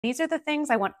These are the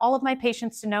things I want all of my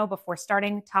patients to know before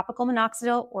starting topical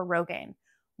minoxidil or Rogaine.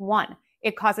 1.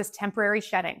 It causes temporary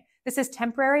shedding. This is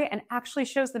temporary and actually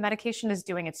shows the medication is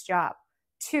doing its job.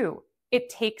 2. It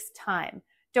takes time.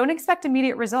 Don't expect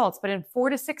immediate results, but in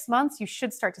 4 to 6 months, you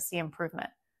should start to see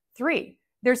improvement. 3.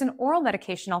 There's an oral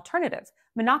medication alternative.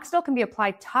 Minoxidil can be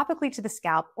applied topically to the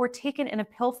scalp or taken in a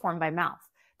pill form by mouth.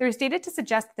 There's data to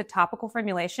suggest that the topical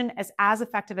formulation is as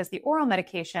effective as the oral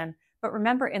medication, but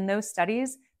remember, in those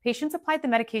studies, patients applied the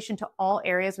medication to all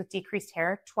areas with decreased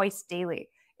hair twice daily.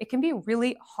 It can be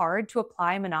really hard to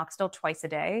apply minoxidil twice a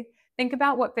day. Think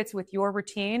about what fits with your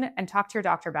routine and talk to your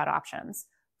doctor about options.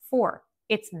 4.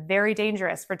 It's very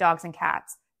dangerous for dogs and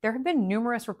cats. There have been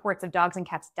numerous reports of dogs and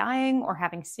cats dying or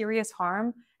having serious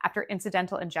harm after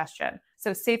incidental ingestion,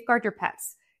 so safeguard your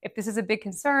pets. If this is a big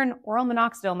concern, oral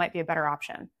minoxidil might be a better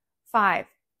option. 5.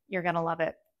 You're going to love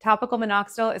it. Topical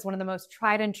minoxidil is one of the most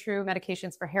tried and true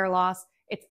medications for hair loss.